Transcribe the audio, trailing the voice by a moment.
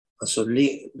Alltså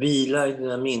vila i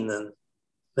dina minnen,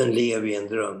 men lev i en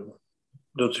dröm.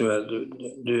 Då tror jag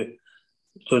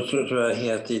då tror jag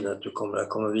hela tiden att du kommer att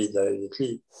komma vidare i ditt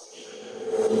liv.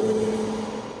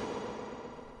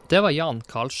 Det var Jan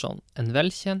Karlsson, en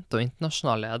velkjent og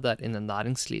internasjonal leder innen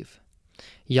næringsliv.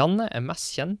 Janne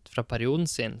mest kjent fra perioden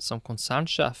sin som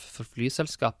konsernsjef for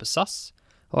flyselskapet SAS,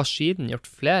 og har siden gjort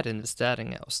flere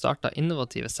investeringer og startet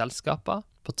innovative selskaper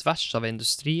på tvers av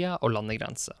industrier og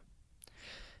landegrenser.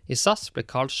 I SAS ble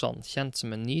Karlsson kjent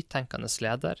som en nytenkende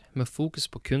leder med fokus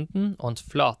på kunden og en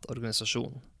flat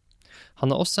organisasjon.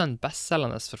 Han også en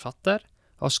bestselgende forfatter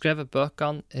og har skrevet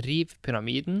bøkene Riv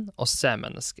pyramiden og Se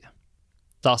mennesket.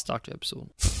 Da starter vi episoden.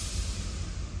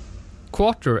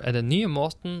 Quarter den nye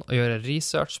måten å gjøre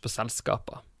research på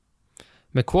selskaper.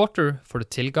 Med Quarter får du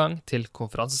tilgang til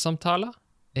konferansesamtaler,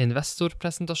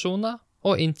 investorpresentasjoner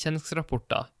og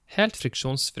inntjeningsrapporter helt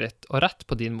friksjonsfritt og rett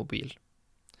på din mobil.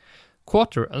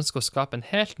 Quarter ønsker å skape en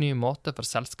helt ny måte for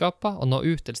selskaper å nå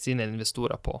ut til sine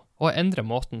investorer på, og endre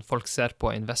måten folk ser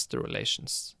på investor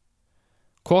relations.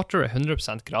 Quarter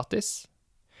 100% gratis.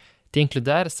 De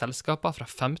inkluderer selskaper fra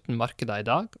 15 markeder i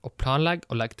dag, og planlegger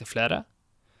å legge til flere.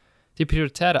 De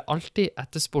prioriterer alltid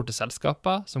etterspurte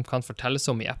selskaper som kan fortelles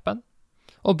om i appen,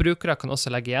 og brukere kan også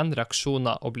legge igjen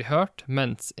reaksjoner og bli hørt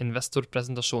mens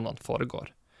investorpresentasjonene foregår.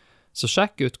 Så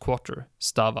sjekk ut Quarter,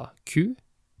 stava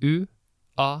Q-U-A-R-T-R.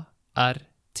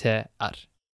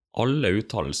 Alle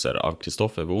uttalelser av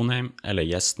Kristoffer Vonheim eller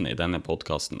gjestene i denne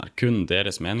podcasten kun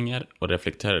deres meninger og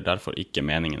reflekterer derfor ikke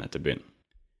meningene til Byn.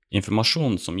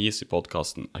 Informasjonen som gis i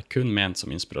podcasten kun ment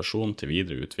som inspirasjon til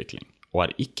videre utvikling,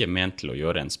 og ikke ment til å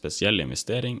gjøre en spesiell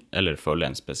investering eller følge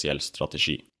en spesiell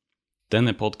strategi.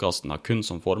 Denne podcasten har kun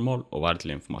som formål å være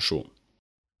til informasjon.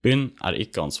 Byn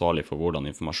ikke ansvarlig for hvordan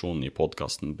informasjonen i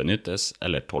podcasten benyttes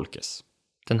eller tolkes.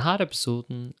 Denne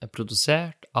episoden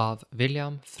produsert av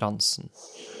William Fransen.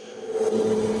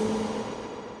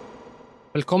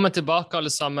 Velkommen tilbake alle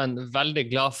sammen. Veldig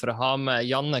glad for å ha med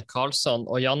Janne Karlsson.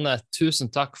 Og Janne, tusen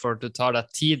takk for at du tar deg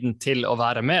tiden til å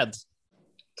være med.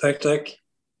 Takk.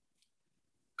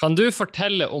 Kan du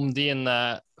fortelle om din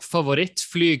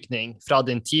favorittflygning fra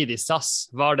din tid i SAS?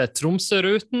 Var det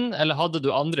Tromsø-ruten, eller hadde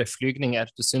du andre flygninger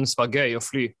du synes var gøy å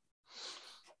fly?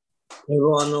 Det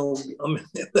var nog, om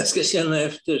jag ska känna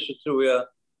efter så tror jag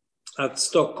att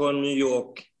Stockholm, New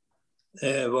York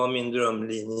var min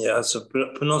drömlinje. Alltså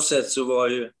på något sätt så var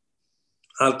ju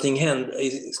allting hände.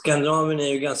 Skandinavien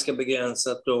är ju ganska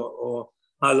begränsat och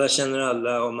alla känner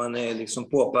alla och man är liksom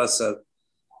påpassad.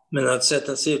 Men att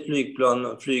sätta sig i ett flygplan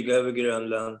och flyga över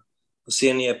Grönland och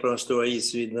se ner på de stora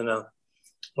isvidderna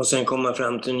och sen komma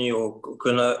fram till New York och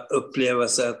kunna uppleva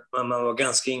sig att man var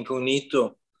ganska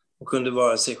inkognito och kunde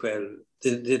vara sig själv.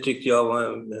 Det tyckte jag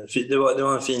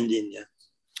var en fin linje.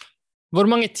 Hvor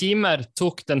mange timer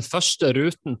tok den første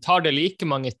ruten? Tar det like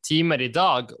mange timer i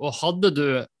dag? Og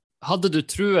hadde du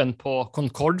truen på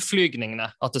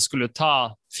Concorde-flygningene, at det skulle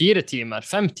ta 4 timer,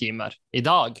 5 timer i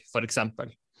dag, for eksempel?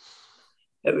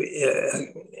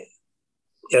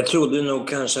 Jag trodde nog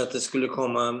kanske att det skulle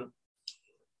komma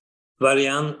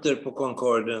varianter på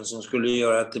Concorden som skulle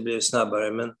göra att det blev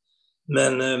snabbare.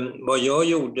 Men vad jag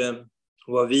gjorde,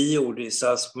 vad vi gjorde i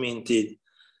SAS på min tid,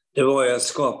 det var att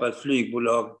skapa ett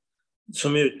flygbolag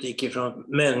som utgick ifrån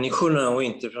människorna och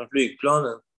inte från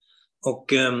flygplanen.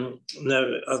 Och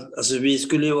alltså vi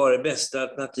skulle ju vara det bästa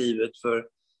alternativet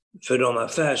för de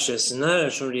affärsresenärer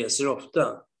som reser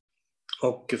ofta.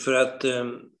 Och för att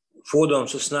få dem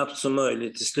så snabbt som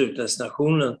möjligt till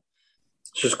slutdestinationen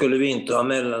så skulle vi inte ha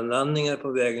mellanlandningar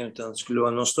på vägen utan det skulle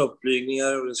vara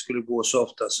non-stop-flygningar och det skulle gå så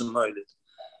ofta som möjligt.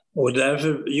 Och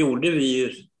därför gjorde vi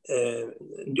ju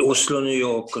Oslo, New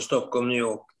York och Stockholm, New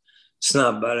York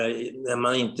snabbare när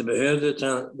man inte behövde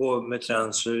gå med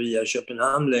transfer via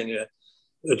Köpenhamn längre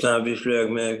utan vi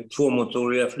flög med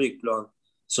 2-motoriga flygplan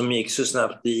som gick så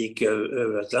snabbt det gick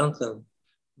över Atlanten.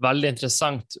 Veldig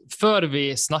interessant. Før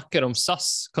vi snakker om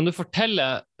SAS, kan du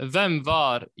fortelle hvem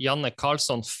var Janne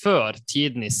Karlsson før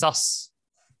tiden i SAS?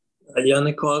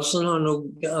 Janne Karlsson har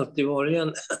nog alltid varit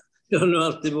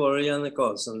Janne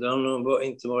Karlsson. Det har nog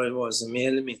inte varit vare sig mer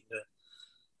eller mindre.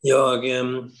 Jag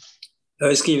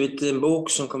har skrivit en bok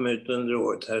som kom ut under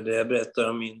året här där jag berättar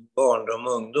om min barndom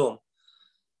och ungdom.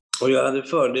 Och jag hade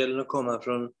fördelen att komma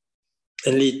från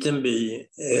en liten by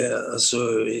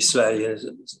alltså i Sverige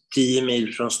 10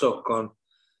 mil från Stockholm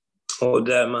och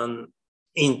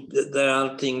där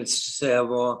allting så att säga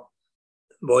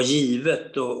var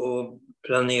givet och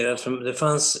planerat. Det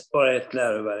fanns bara ett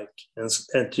läroverk,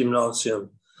 ett gymnasium.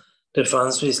 Det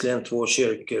fanns visserligen 2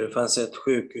 kyrkor, det fanns ett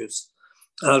sjukhus.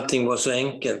 Allting var så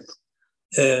enkelt.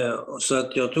 Så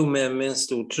att jag tog med mig en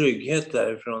stor trygghet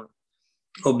därifrån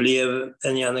och blev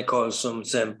en Janne Karlsson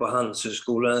sen på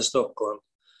Handelshögskolan i Stockholm.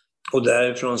 Och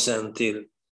därifrån sen till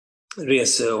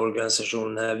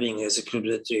reseorganisationen här, Vingreseklubb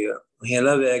 3. Och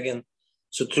hela vägen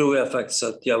så tror jag faktiskt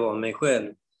att jag var mig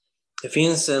själv. Det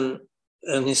finns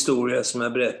en historia som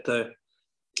jag berättar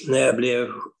när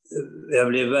jag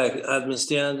blev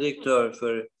administrerande direktör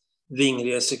för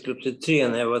Vingreseklubb 3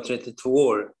 när jag var 32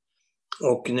 år.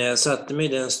 Och när jag satte mig i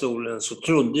den stolen så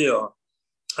trodde jag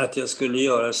att jag skulle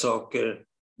göra saker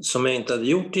som jag inte hade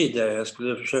gjort tidigare. Jag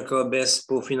skulle försöka vara bäst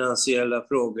på finansiella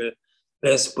frågor,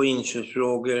 bäst på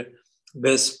inköpsfrågor,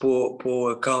 bäst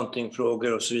på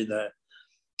accountingfrågor och så vidare.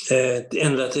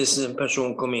 Ända tills en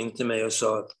person kom in till mig och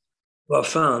sa att vad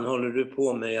fan håller du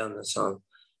på med, Jannesson?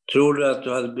 Tror du att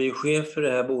du hade blivit chef för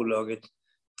det här bolaget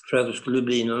för att du skulle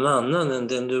bli någon annan än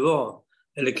den du var?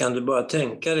 Eller kan du bara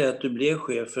tänka dig att du blev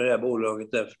chef för det här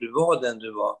bolaget därför du var den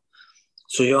du var?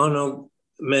 Så jag har nog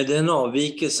med den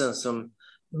avvikelsen som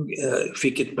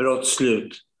fick ett brott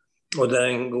slut och där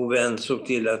en god vän såg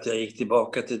till att jag gick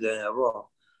tillbaka till den jag var,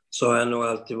 så har jag nog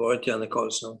alltid varit Janne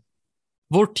Karlsson.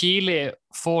 Hvor tidlig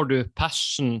får du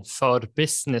passion för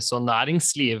business och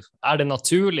näringsliv? Är det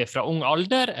naturligt från ung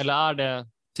ålder eller är det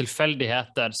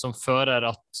tillfälligheter som förer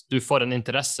att du får en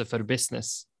intresse för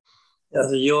business?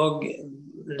 Alltså jag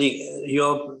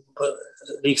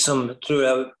liksom tror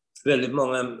jag väldigt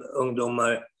många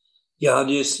ungdomar, jag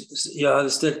hade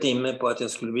ställt in mig på att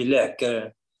jag skulle bli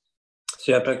läkare.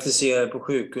 Så jag praktiserade på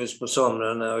sjukhus på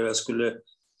somrarna och jag skulle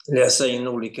läsa in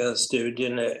olika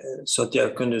studier så att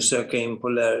jag kunde söka in på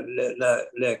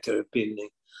läkarutbildning.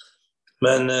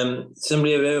 Men sen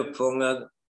blev jag uppfångad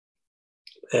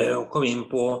och kom in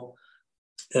på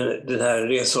den här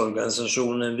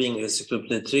resorganisationen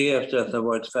Vingreseklubb 3 efter att ha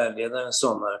varit färdigledare en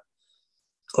sommar.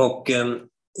 Och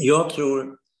jag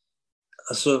tror,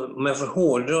 alltså om jag får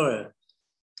hårdra det,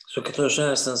 så kan jag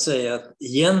nästan säga att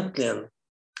egentligen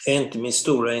är inte mitt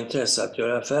stora intresse att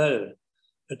göra affärer.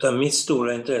 Utan mitt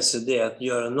stora intresse det är att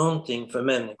göra någonting för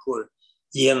människor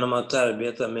genom att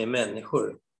arbeta med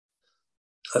människor.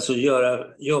 Alltså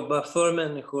jobba för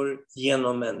människor,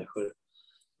 genom människor.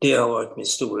 Det har varit mitt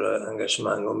stora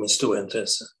engagemang och mitt stora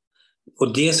intresse.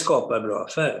 Och det skapar bra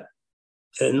affärer.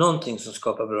 Är det någonting som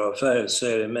skapar bra affärer så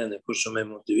är det människor som är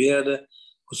motiverade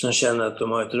och som känner att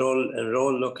de har en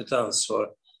roll och ett ansvar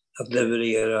att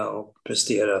leverera och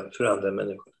prestera för andra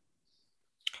människor.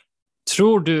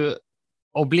 Tror du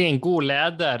att bli en god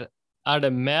ledare, är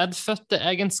det medfödda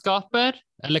egenskaper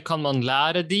eller kan man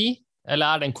lära de? Eller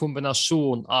är det en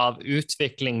kombination av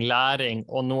utveckling, läring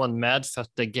och någon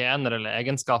medfödda gener eller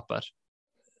egenskaper?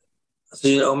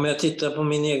 Alltså, om jag tittar på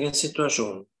min egen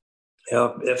situation.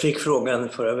 Jag fick frågan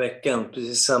förra veckan,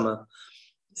 precis samma.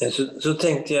 Så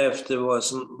tänkte jag efter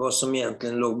vad som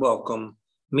egentligen låg bakom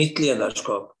mitt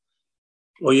ledarskap.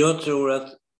 Och jag tror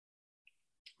att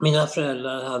mina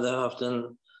föräldrar hade haft en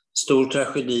stor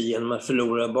tragedi genom att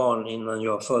förlora barn innan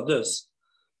jag föddes.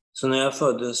 Så när jag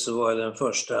föddes så var jag den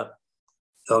första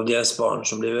av deras barn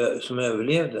som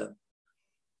överlevde.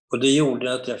 Och det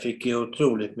gjorde att jag fick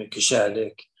otroligt mycket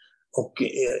kärlek. Och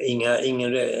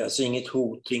inget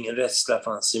hot, ingen rädsla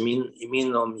fanns i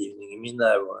min omgivning, i min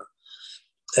närvaro.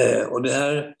 Och det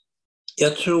här,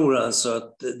 jag tror alltså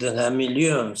att den här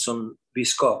miljön som vi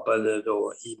skapade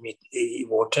då i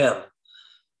vårt hem,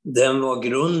 den var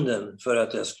grunden för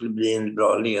att jag skulle bli en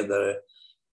bra ledare.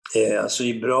 Alltså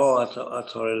bra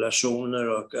att ha relationer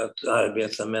och att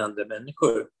arbeta med andra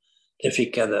människor. Det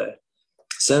fick jag där.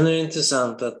 Sen är det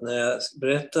intressant att när jag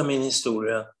berättar min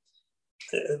historia,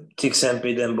 till exempel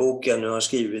i den bok jag nu har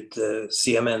skrivit,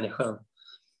 Se människan,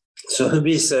 så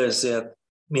visar det sig att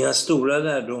mina stora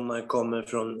lärdomar kommer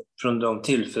från de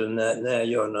tillfällen när jag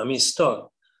gör några misstag.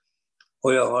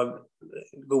 Och jag har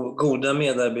goda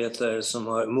medarbetare som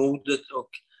har modet och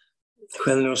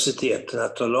generositeten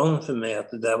att tala om för mig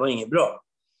att det där var inget bra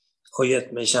och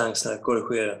gett mig chansen att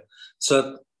korrigera. Så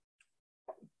att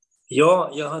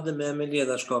ja, jag hade med mig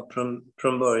ledarskap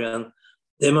från början.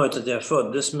 Det är möjligt att jag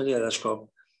föddes med ledarskap,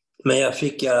 men jag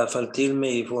fick i alla fall till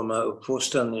mig i form av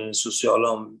uppfostran i den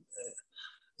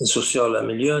sociala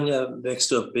miljön jag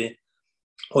växte upp i.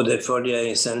 Och det förde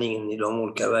jag sen in i de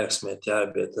olika verksamheter jag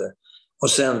arbetade. Och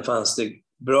sen fanns det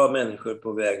bra människor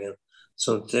på vägen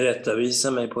som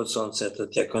tillrättavisade mig på ett sådant sätt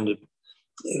att jag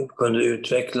kunde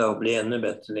utveckla och bli ännu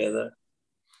bättre ledare.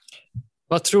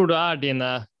 Vad tror du är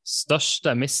dina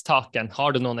största misstagen?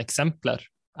 Har du någon exempel?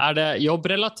 Är det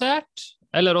jobbrelaterat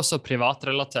eller också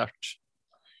privatrelaterat?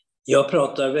 Jag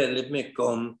pratar väldigt mycket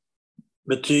om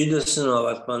betydelsen av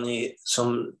att man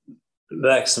som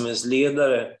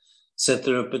verksamhetsledare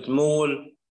sätter upp ett mål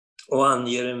och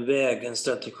anger en väg, en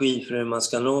strategi för hur man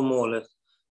ska nå målet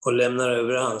och lämnar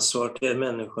över ansvar till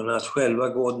människorna att själva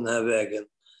gå den här vägen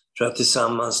för att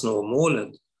tillsammans nå målet.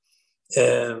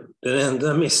 Den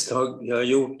enda misstag jag har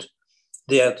gjort,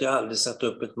 det är att jag aldrig satt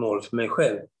upp ett mål för mig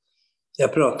själv.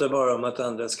 Jag pratar bara om att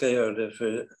andra ska göra det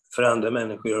för andra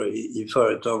människor i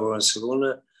företag och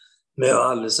organisationer, men jag har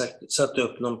aldrig satt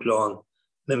upp någon plan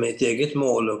med mitt eget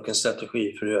mål och en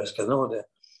strategi för hur jag ska nå det.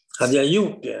 Hade jag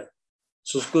gjort det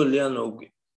så skulle jag nog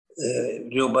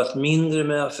jobbat mindre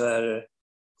med affärer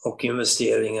och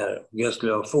investeringar. Jag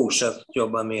skulle ha fortsatt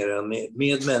jobba mer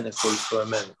med människor för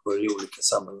människor i olika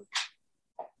sammanhang.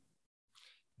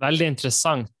 Väldigt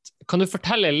intressant. Kan du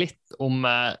fortelle litt om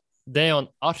det är jo en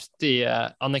artig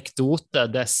anekdote,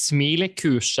 det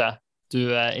smilekurset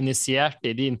du initierte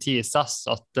i din tid i SAS,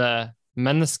 at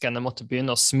menneskene måtte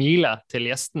begynne å smile til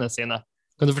gjestene sine.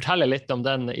 Kan du fortelle litt om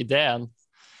den idén?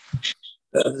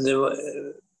 Det var,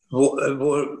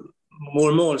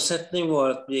 vår målsättning var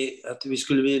att vi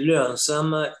skulle bli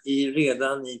lönsamma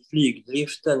redan i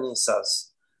flygdriften i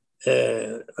SAS,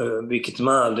 vilket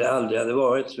man aldrig hade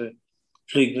varit. För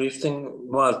flygdriften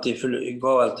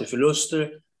gav alltid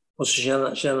förluster, och så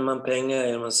tjänar man pengar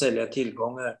genom att sälja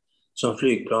tillgångar som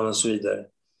flygplan och så vidare.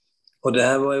 Och det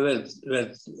här var ju väldigt,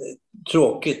 väldigt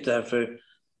tråkigt, därför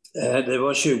det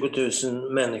var 20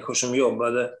 000 människor som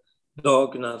jobbade dag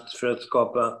och natt för att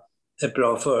skapa ett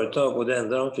bra företag, och det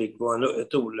enda de fick var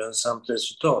ett olönsamt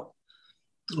resultat.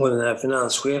 Och den här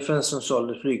finanschefen som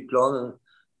sålde flygplanen,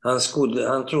 han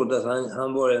trodde att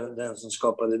han var den som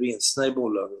skapade vinsterna i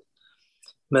bolaget.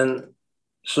 Men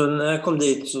så när jag kom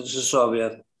dit så sa vi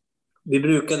att vi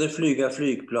brukade flyga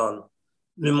flygplan,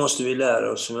 nu måste vi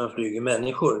lära oss hur man flyger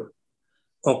människor.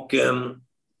 Och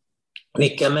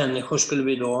vilka människor skulle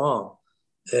vi då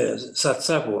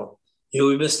satsa på? Jo,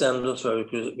 vi bestämde oss för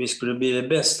att vi skulle bli det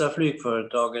bästa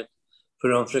flygföretaget för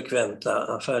de frekventa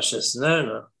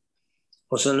affärsresenärerna.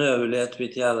 Och sen överlät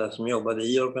vi till alla som jobbade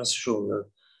i organisationen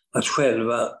att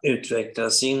själva utveckla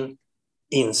sin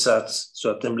insats så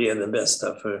att den blev den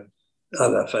bästa för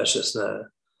alla affärsresenärer.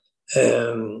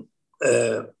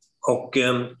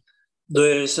 Då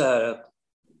är det så här att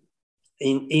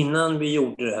innan vi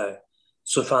gjorde det här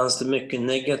så fanns det mycket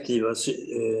negativa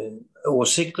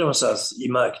åsikter om SAS i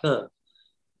marknaden.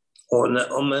 Och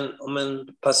om en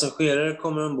passagerare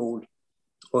kommer ombord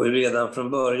och redan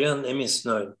från början är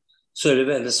missnöjd, så är det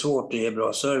väldigt svårt att ge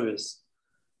bra service.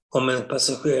 Om en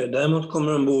passagerare däremot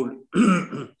kommer ombord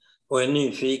och är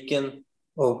nyfiken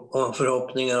och har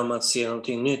förhoppningar om att se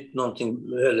någonting nytt,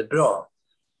 någonting väldigt bra,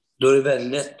 då är det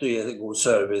väldigt lätt att ge god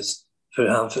service. För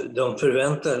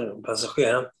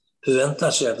passageraren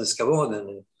förväntar sig att det ska vara det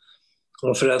nu.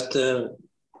 Och för att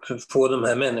få de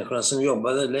här människorna som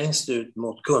jobbade längst ut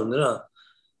mot kunderna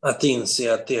att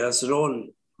inse att deras roll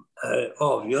är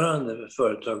avgörande för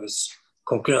företagets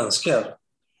konkurrenskraft,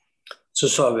 så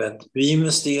sa vi att vi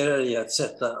investerar i att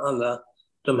sätta alla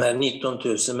de här 19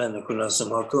 000 människorna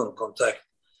som har kundkontakt,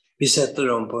 vi sätter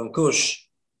dem på en kurs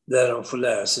där de får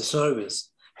lära sig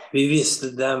service. Vi visste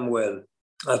damn well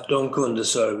att de kunde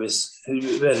service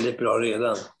väldigt bra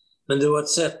redan. Men det var ett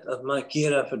sätt att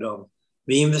markera för dem.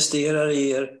 Vi investerar i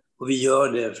er och vi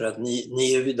gör det för att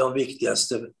ni är de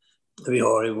viktigaste vi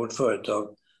har i vårt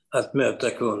företag, att möta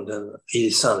kunden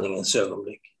i sanningens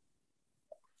ögonblick.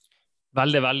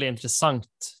 Väldigt, väldigt intressant.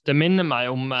 Det minner mig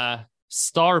om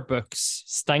Starbucks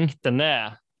stängde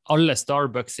ner alla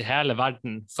Starbucks i hela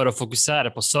världen för att fokusera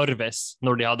på service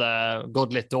när de hade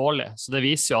gått lite dåligt. Så det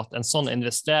visar ju att en sån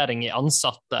investering i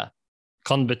ansatte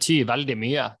kan betyda väldigt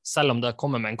mycket, även om det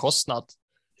kommer med en kostnad.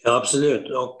 Ja,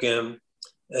 absolut. Och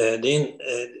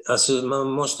alltså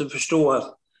man måste förstå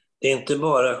att det är inte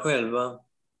bara själva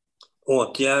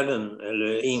åtgärden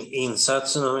eller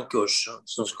insatsen av en kurs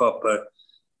som skapar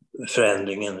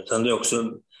förändringen, utan det är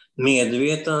också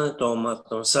medvetandet om att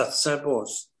de satsar på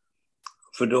oss.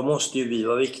 För då måste ju vi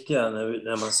vara viktiga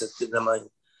när man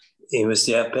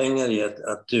investerar pengar i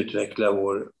att utveckla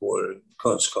vår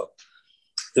kunskap.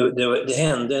 Det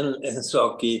hände en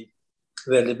sak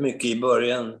väldigt mycket i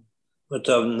början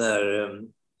av den här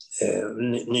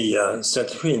nya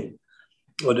strategin.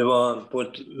 Och det var på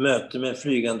ett möte med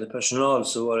flygande personal,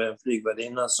 så var det en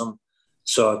flygvärdinna som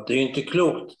sa att det är inte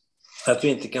klokt att vi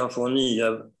inte kan få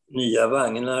nya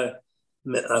vagnar,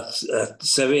 att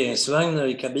serveringsvagnar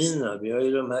i kabinerna. Vi har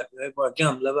ju bara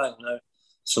gamla vagnar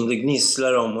som det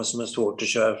gnisslar om och som är svårt att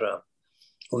köra fram.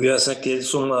 Och vi har sagt det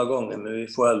så många gånger, men vi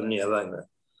får aldrig nya vagnar.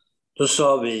 Då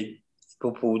sa vi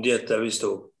på podiet där vi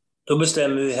stod, då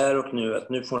bestämmer vi här och nu att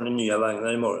nu får ni nya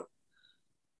vagnar imorgon.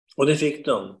 Och det fick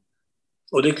de.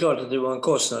 Och det är klart att det var en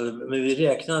kostnad, men vi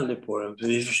räknade aldrig på den. För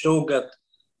vi förstod att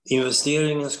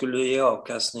investeringen skulle ge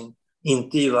avkastning,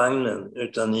 inte i vagnen,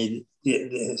 utan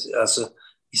alltså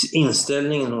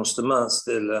inställningen hos de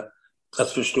anställda att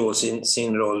förstå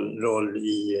sin roll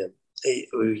i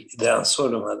det ansvar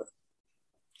de hade.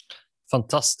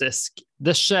 Fantastisk.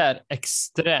 Det sker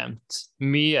ekstremt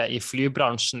mye i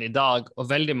flybranschen i dag, og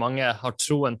veldig mange har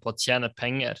troen på å tjene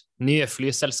penger. Nye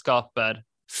flyselskaper,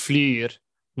 Flyr,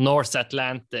 North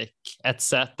Atlantic,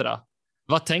 etc.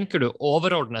 Hva tenker du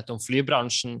overordnet om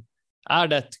flybransjen? Er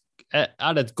det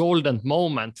et golden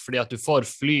moment fordi at du får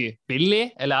fly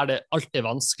billig, eller er det alltid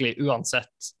vanskelig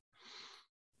uansett?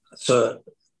 Så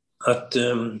att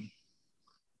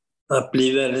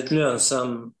bli väldigt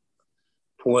lönsam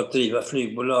på att driva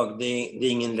flygbolag, det är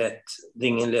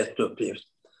ingen lätt uppgift.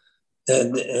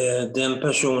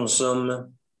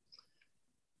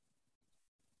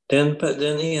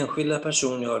 Den enskilda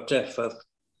person jag har träffat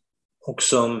och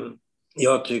som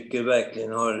jag tycker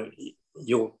verkligen har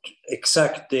gjort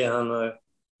exakt det han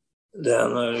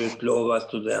har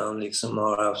utlovat och det han liksom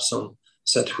har haft som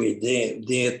strategi,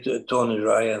 det är Tony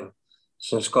Ryan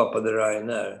som skapade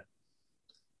Ryanair.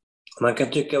 Man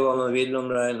kan tycka vad man vill om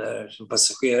Ryanair som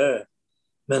passagerare,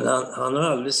 men han har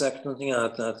aldrig sagt någonting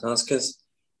annat än att han ska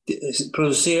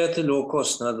producera till låg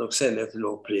kostnad och sälja till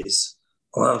låg pris.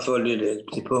 Och han följer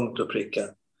det till punkt och pricka.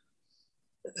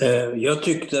 Jag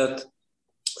tyckte att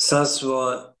SAS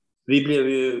vi blev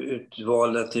ju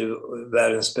utvalda till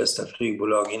världens bästa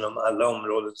flygbolag inom alla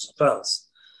områden som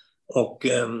fanns. Och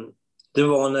det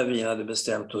var när vi hade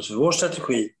bestämt oss för vår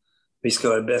strategi. Vi ska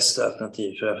vara det bästa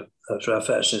alternativ för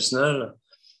affärsresenärerna.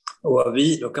 Och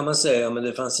då kan man säga att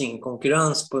det fanns ingen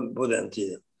konkurrens på den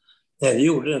tiden. Nej, det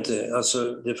gjorde det inte.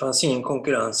 Alltså, det fanns ingen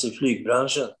konkurrens i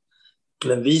flygbranschen.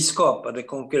 Men vi skapade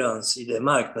konkurrens i det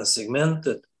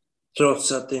marknadssegmentet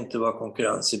trots att det inte var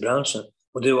konkurrens i branschen.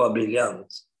 Och det var briljant.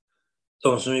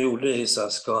 De som gjorde det i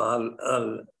SAS ska ha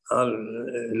all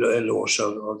eloge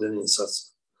av den insatsen.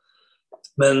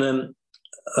 Men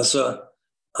alltså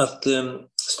att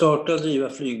starta och driva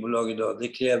flygbolag idag, det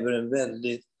kräver en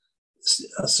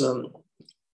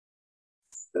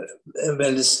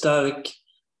väldigt stark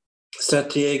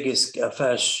strategisk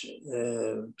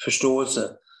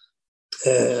affärsförståelse.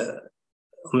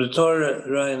 Om du tar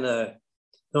Ryanair,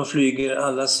 de flyger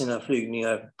alla sina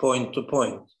flygningar point to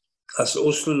point. Alltså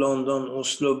Oslo-London,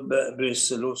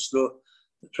 Oslo-Bryssel,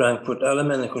 Oslo-Frankfurt, alla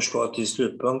människor ska till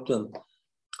slutpunkten.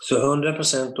 Så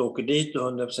 100% åker dit och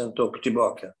 100% åker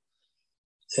tillbaka.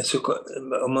 Så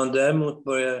om man däremot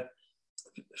börjar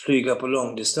flyga på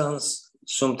långdistans,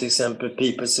 som till exempel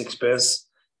People's Express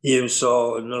i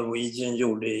USA och Norwegian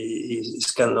gjorde i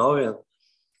Skandinavien,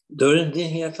 då är det en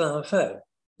helt annan affär.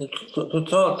 Det är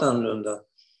totalt annorlunda.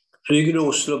 Flyger du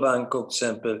Oslo-Bangkok till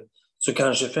exempel, så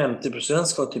kanske 50%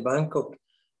 ska till Bangkok.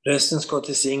 Resten ska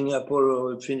till Singapore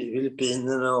och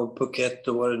Filippinerna och Phuket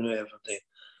och vad det nu är för någonting.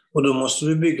 Och då måste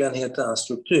du bygga en helt annan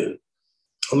struktur.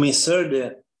 Och missar du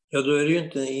det, ja då är du ju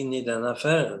inte inne i den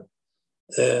affären.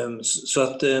 Så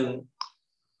att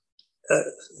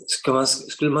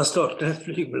skulle man starta ett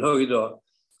flygbolag idag,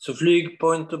 så flyg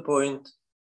point to point,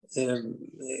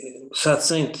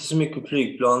 satsa inte så mycket på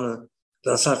flygplanen,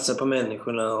 utan satsa på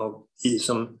människorna och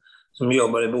som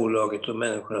jobbar i bolaget och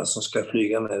människorna som ska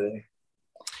flyga med dig.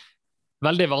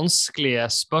 Veldig vanskelige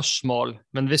spørsmål,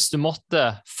 men hvis du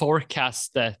måtte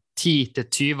forecaste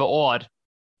 10-20 år,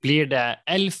 blir det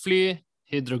elfly,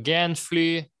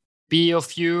 hydrogenfly,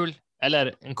 biofuel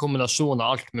eller en kombination av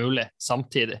allt muligt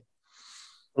samtidigt?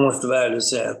 Jag måste vara ärlig och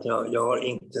säga att jag har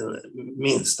inte en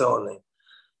minsta aning.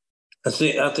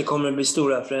 Att det kommer att bli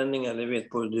stora förändringar, det vet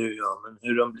både du och jag, men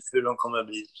hur de kommer att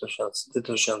bli, det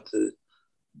törs jag inte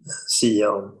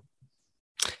sia om.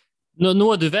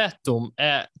 Noe du vet om,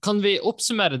 kan vi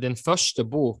oppsummere din første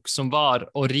bok som var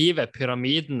å rive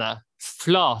pyramidene,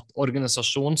 flat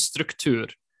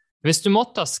organisasjonsstruktur? Hvis du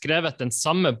måtte ha skrevet den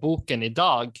samme boken i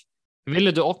dag,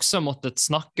 ville du også måttet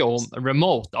snakke om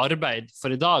remote arbeid,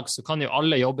 for i dag så kan jo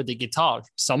alle jobbe digitalt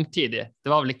samtidig. Det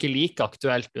var vel ikke like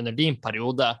aktuelt under din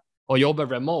periode å jobbe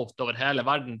remote over hele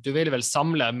verden. Du ville vel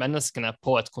samle menneskene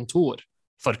på et kontor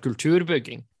for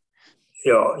kulturbygging?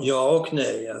 Ja och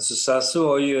nej. Alltså SAS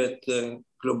var ju ett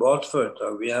globalt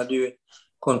företag. Vi hade ju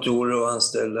kontor och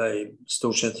anställda i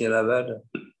stort sett hela världen.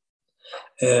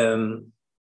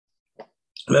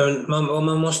 Men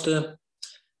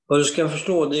vad du ska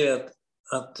förstå, det är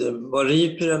att vad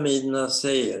rivpyramiderna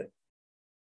säger,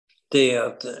 det är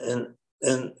att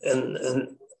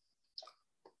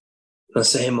man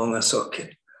säger många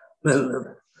saker. Men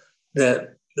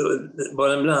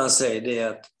vad den bland annat säger, det är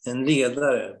att en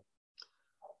ledare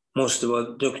måste vara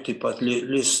duktig på att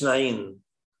lyssna in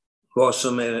vad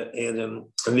som är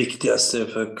det viktigaste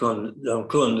för de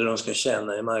kunder de ska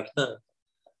tjäna i marknaden.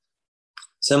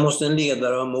 Sen måste en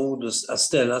ledare ha mod att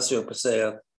ställa sig upp och säga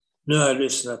att nu har jag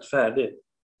lyssnat färdigt.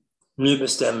 Nu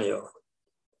bestämmer jag.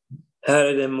 Här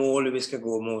är det mål vi ska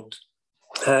gå mot.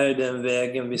 Här är den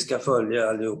vägen vi ska följa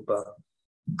allihopa.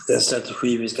 Den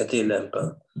strategi vi ska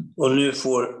tillämpa. Och nu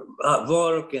får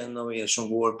var och en av er som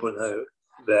går på den här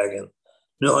vägen,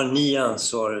 nu har ni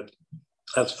ansvaret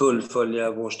att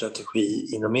fullfölja vår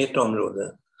strategi inom ert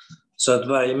område. Så att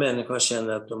varje människa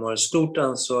känner att de har ett stort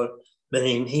ansvar, men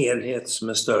i en helhet som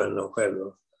är större än de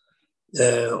själva.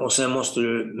 Och sen måste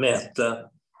du mäta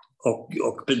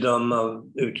och bedöma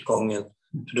utgången.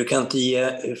 För du kan inte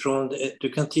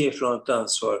ge ifrån ett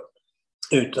ansvar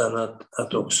utan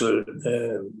att också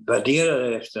värdera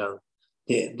det efterhand.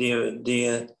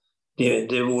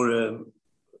 Det vore,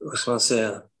 vad ska man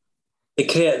säga,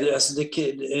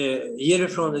 ger du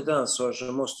ifrån ditt ansvar så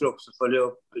måste du också följa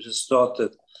upp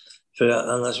resultatet. För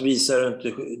annars visar du inte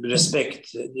respekt.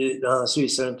 Annars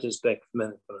visar du inte respekt för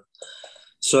människorna.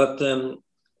 Så att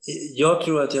jag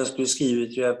tror att jag skulle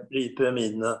skrivit i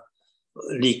pyramiderna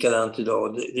likadant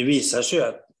idag. Det visar sig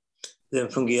att den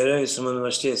fungerar ju som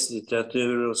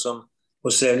universitetslitteratur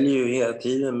och säljer ju hela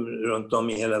tiden runt om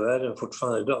i hela världen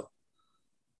fortfarande idag.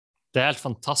 Det är helt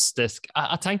fantastiskt.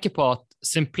 Jag tänker på att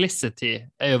simplicity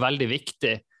är ju väldigt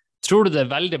viktig. Tror du det är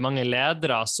väldigt många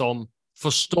ledare som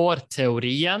förstår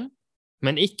teorien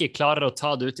men inte klarar att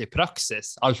ta det ut i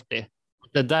praxis alltid?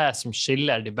 Det är det som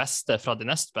skiljer de bästa från de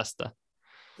näst bästa.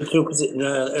 Jag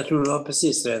tror du har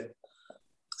precis rätt.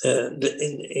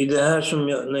 I det här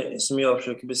som jag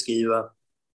försöker beskriva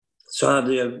så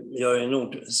hade jag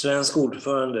en svensk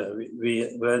ordförande.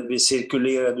 Vi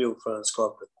cirkulerade i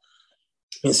ordförandeskapet.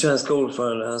 Min svenska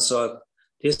ordförande, han sa att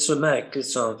det är så märkligt,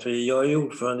 sa han, för jag är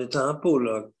ordförande i ett annat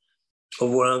bolag och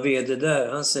våran vd där,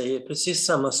 han säger precis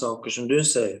samma saker som du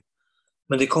säger.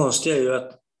 Men det konstiga är ju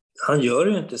att han gör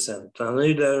det ju inte sen. Han är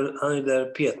ju där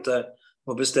och petar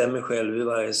och bestämmer själv i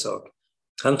varje sak.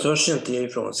 Han törs inte ge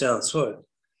ifrån sig ansvaret.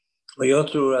 Och jag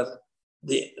tror att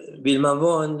vill man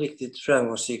vara en riktigt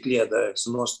framgångsrik ledare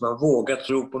så måste man våga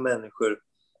tro på människor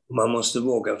och man måste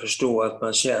våga förstå att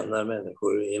man tjänar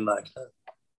människor i marknaden.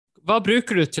 Vad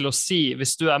brukar du till att säga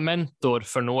hvis du är mentor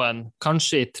för någon,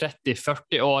 kanske i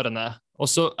 30-40 årene, och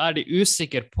så är de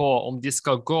usikker på om de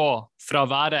ska gå från att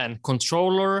vara en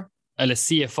controller eller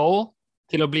CFO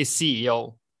till att bli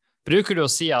CEO? Brukar du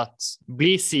att säga att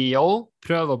bli CEO,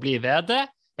 pröv att bli vd,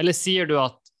 eller säger du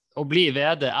att att bli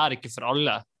vd är inte för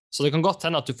alla? Så det kan gott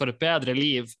hända att du får ett bättre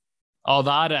liv av att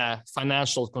vara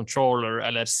financial controller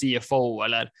eller CFO,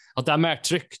 eller att det är mer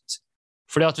tryggt.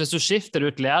 För att hvis du skifter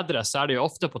ut ledare så är det ju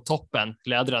ofta på toppen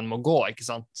ledaren må gå, inte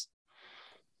sant?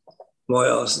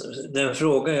 Den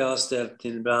fråga jag har ställt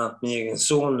till bland annat min egen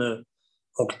son nu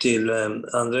och till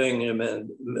andra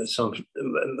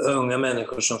unga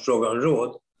människor som frågar om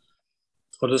råd.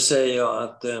 Och då säger jag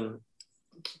att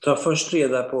ta först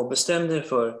reda på och bestäm dig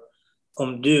för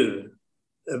om du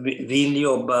vill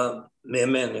jobba med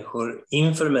människor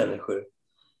inför människor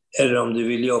eller om du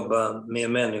vill jobba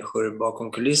med människor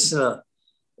bakom kulisserna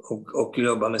och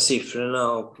jobba med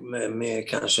siffrorna och med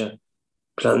kanske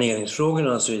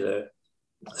planeringsfrågorna och så vidare.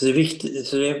 Så det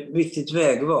är ett viktigt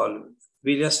vägval.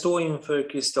 Vill jag stå inför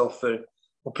Kristoffer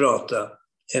och prata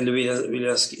eller vill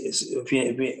jag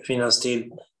finnas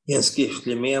till i en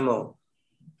skriftlig memo?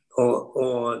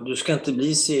 Och du ska inte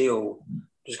bli CEO.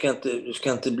 Du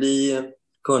ska inte bli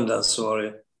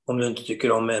kundansvarig om du inte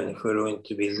tycker om människor och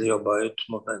inte vill jobba ut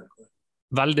mot människor.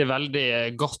 Väldigt,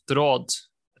 väldigt gott råd.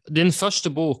 Din första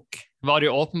bok var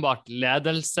ju uppenbart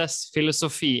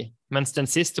ledelsesfilosofi, medan den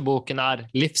sista boken är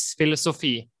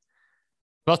livsfilosofi.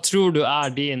 Vad tror du är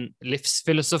din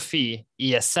livsfilosofi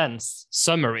i essens,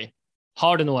 summary?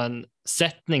 Har du någon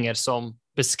sättningar som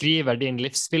beskriver din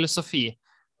livsfilosofi?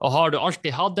 Och har du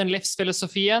alltid haft den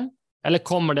livsfilosofien? Eller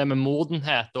kommer det med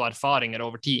modenhet och erfarenheter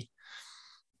över tid?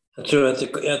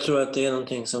 Jag tror att det är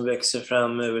någonting som växer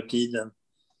fram över tiden.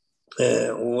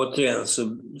 Och återigen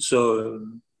så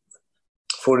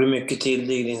får du mycket till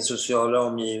dig i din sociala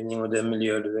omgivning och den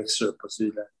miljö du växer upp och så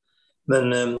vidare.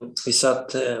 Men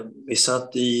vi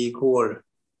satt igår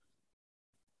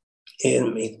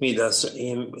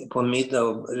på en middag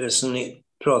och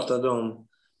pratade om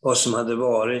vad som hade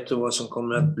varit och vad som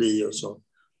kommer att bli och så.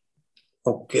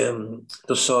 Och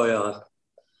då sa jag att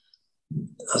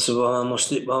alltså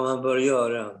vad man bör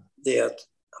göra, det är att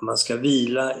man ska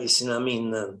vila i sina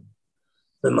minnen,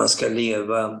 men man ska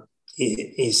leva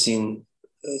i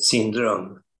sin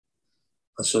dröm.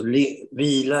 Alltså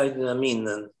vila i dina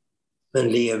minnen,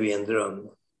 men lev i en dröm.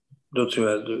 Då tror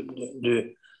jag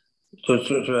då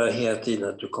tror jag hela tiden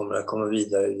att du kommer att komma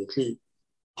vidare i ditt liv.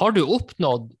 Har du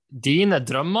uppnått dina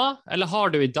drömmar eller har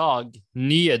du idag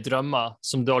nya drömmar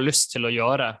som du har lust till att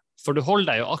göra? För du håller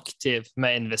dig ju aktiv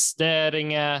med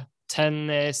investeringar,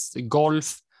 tennis,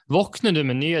 golf. Vaknar du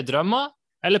med nya drömmar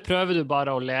eller prövar du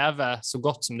bara att leva så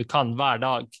gott som du kan varje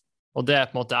dag? Och det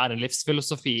på något är en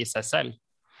livsfilosofi i sig själv.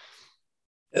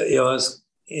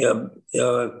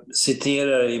 Jag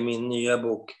citerar i min nya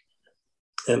bok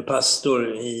en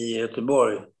pastor i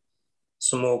Göteborg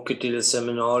som åker till ett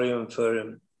seminarium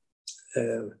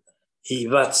i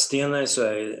Vadstena i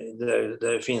Sverige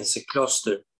där det finns ett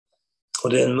kloster. Och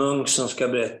det är en munk som ska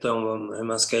berätta om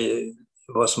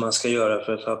vad som man ska göra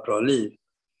för att ha ett bra liv.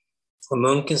 Och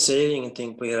munken säger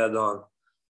ingenting på hela dagen.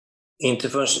 Inte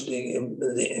förrän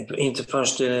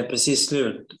det är precis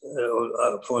slut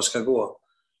och folk ska gå.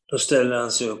 Då ställer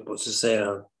han sig upp och så säger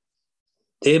han: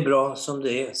 det är bra som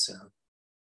det är, säger han.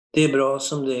 Det är bra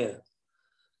som det är.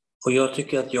 Och jag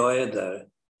tycker att jag är där.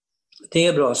 Det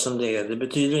är bra som det är. Det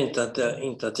betyder inte att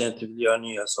jag inte vill göra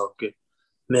nya saker.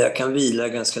 Men jag kan vila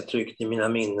ganska tryggt i mina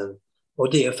minnen.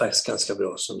 Och det är faktiskt ganska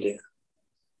bra som det är.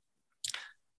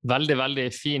 Väldigt,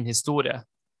 väldigt fin historia.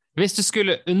 Hvis du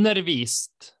skulle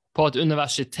undervist på ett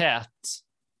universitet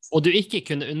och du inte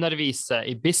kunde undervisa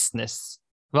i business,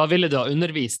 vad ville du ha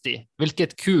undervist i?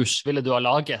 Vilket kurs ville du ha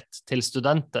laget till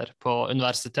studenter på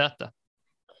universitetet?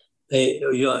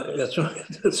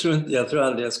 Jag tror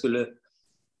aldrig jag skulle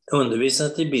undervisa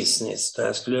till business.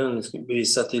 Jag skulle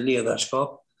undervisa till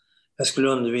ledarskap.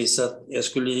 Jag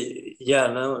skulle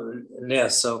gärna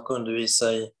läsa och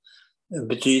undervisa i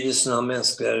betydelsen av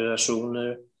mänskliga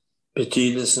relationer,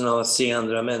 betydelsen av att se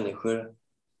andra människor,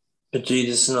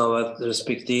 betydelsen av att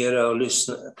respektera och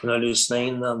kunna lyssna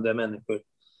in andra människor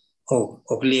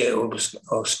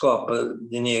och skapa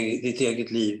ditt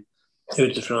eget liv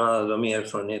utifrån alla de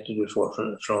erfarenheter du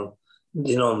får från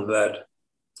din omvärld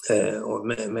och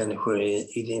människor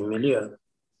i din miljö.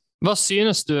 Vad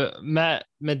synes du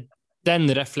med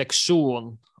den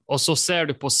reflektion och så ser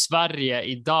du på Sverige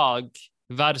idag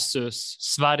versus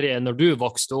Sverige när du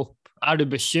växte upp? Är du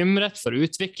bekymrad för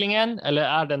utvecklingen eller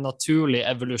är det en naturlig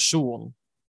evolution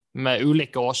med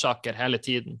olika orsaker hela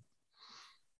tiden?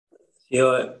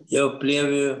 Jag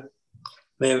upplever ju,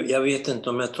 men jag vet inte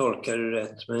om jag tolkar det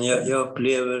rätt, men jag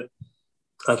upplever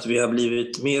att vi har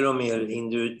blivit mer och mer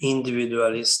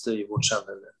individualister i vårt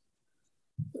samhälle.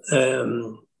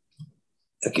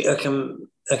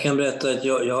 Jag kan berätta att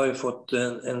jag har ju fått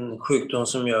en sjukdom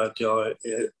som gör att jag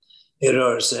är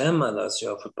rörelsehämmad, alltså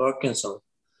jag har fått Parkinson.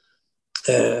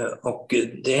 Och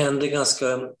det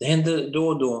händer då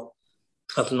och då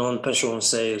att någon person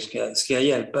säger, ska jag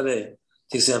hjälpa dig?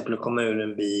 Till exempel att komma ur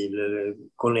en bil eller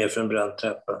gå ner för en brant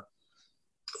trappa.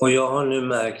 Och jag har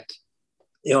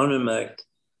nu märkt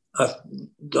att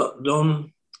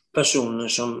de personer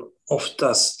som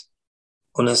oftast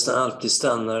och nästan alltid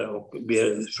stannar och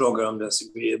frågar om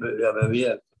jag behöver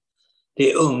hjälp,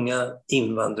 det är unga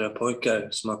invandrarpojkar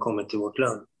som har kommit till vårt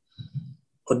land.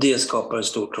 Och det skapar ett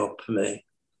stort hopp för mig.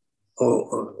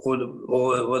 Och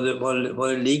vad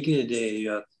det ligger i det är ju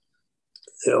att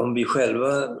om vi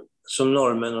själva som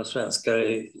norrmän och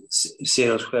svenskar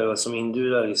ser oss själva som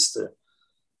individualister,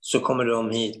 så kommer de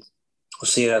hit och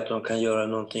ser att de kan göra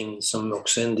någonting som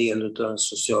också är en del av den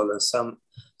sociala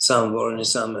samvaron i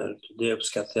samhället. Det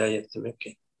uppskattar jag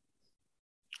jättemycket.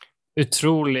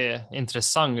 Otroligt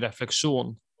intressant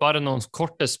reflektion. Bara några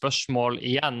korta spörsmål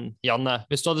igen, Janne.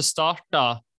 Hvis du hade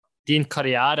startat din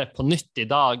karriär på nytt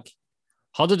idag,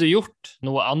 hade du gjort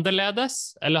något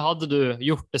annorledes eller hade du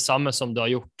gjort detsamma som du har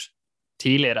gjort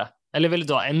tidigare? Eller ville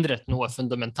du ha ändrat något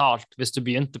fundamentalt hvis du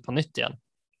begynte på nytt igen?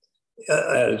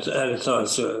 Ärligt talat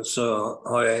så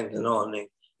har jag inte en aning.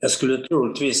 Jag skulle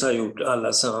troligtvis ha gjort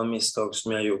alla samma misstag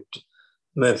som jag gjort.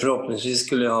 Men förhoppningsvis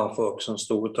skulle jag ha folk som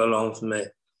stod och talade om för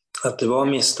mig att det var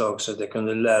misstag så att jag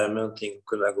kunde lära mig någonting och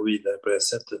kunna gå vidare på det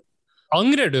sättet.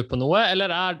 Angrar du på något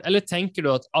eller tänker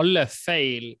du att alla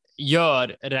fel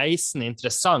gör reisen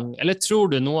intressant? Eller tror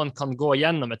du någon kan gå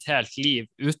igenom ett helt liv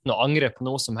utan att ångra på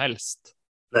något som helst?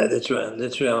 Nej, det tror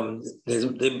jag.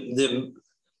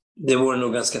 Det vore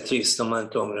nog ganska trist om man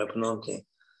inte ångrar på någonting.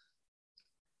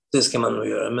 Det ska man nog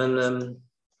göra.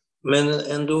 Men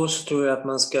ändå så tror jag att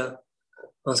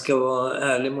man ska vara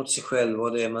ärlig mot sig själv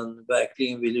vad det är man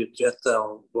verkligen vill uträtta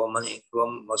och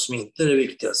vad som inte är det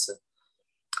viktigaste.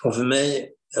 Och för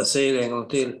mig, jag säger det en gång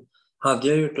till, hade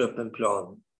jag gjort upp en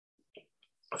plan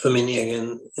för min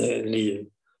egen liv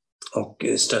och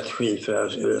strategi för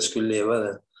hur jag skulle leva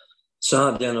det, så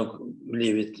hade jag nog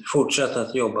fortsatt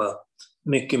att jobba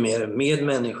mycket mer med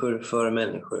människor, för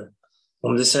människor.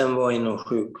 Om det sen var inom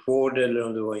sjukvård eller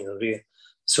om det var inom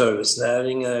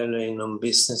servicenäringar eller inom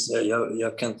business.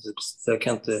 Jag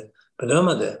kan inte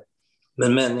bedöma det.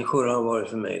 Men människor har varit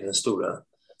för mig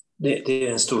det är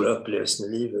den stora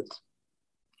upplevelsen i livet.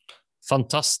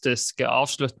 Fantastisk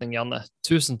avslutning, Janne.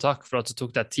 Tusen takk for at du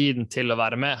tok deg tiden til å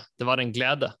være med. Det var en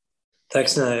glede. Tack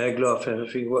snälla, jag är glad för att jag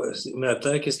fick möta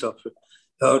dig, Kristoffer.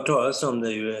 Jag har hört talas om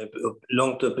dig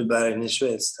långt upp i bergen i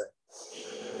Schweiz.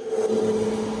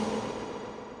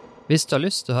 Hvis du har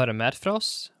lyst til å høre mer fra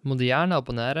oss, må du gjerne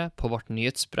abonnere på vårt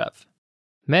nyhetsbrev.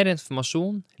 Mer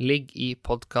informasjon ligger i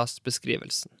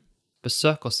podcastbeskrivelsen.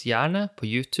 Besøk oss gjerne på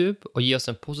YouTube og gi oss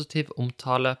en positiv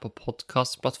omtale på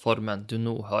podcastplattformen du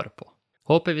nå hører på.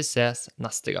 Håper vi ses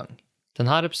neste gang.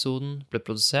 Denne episoden ble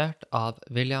produsert av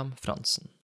William Fransen.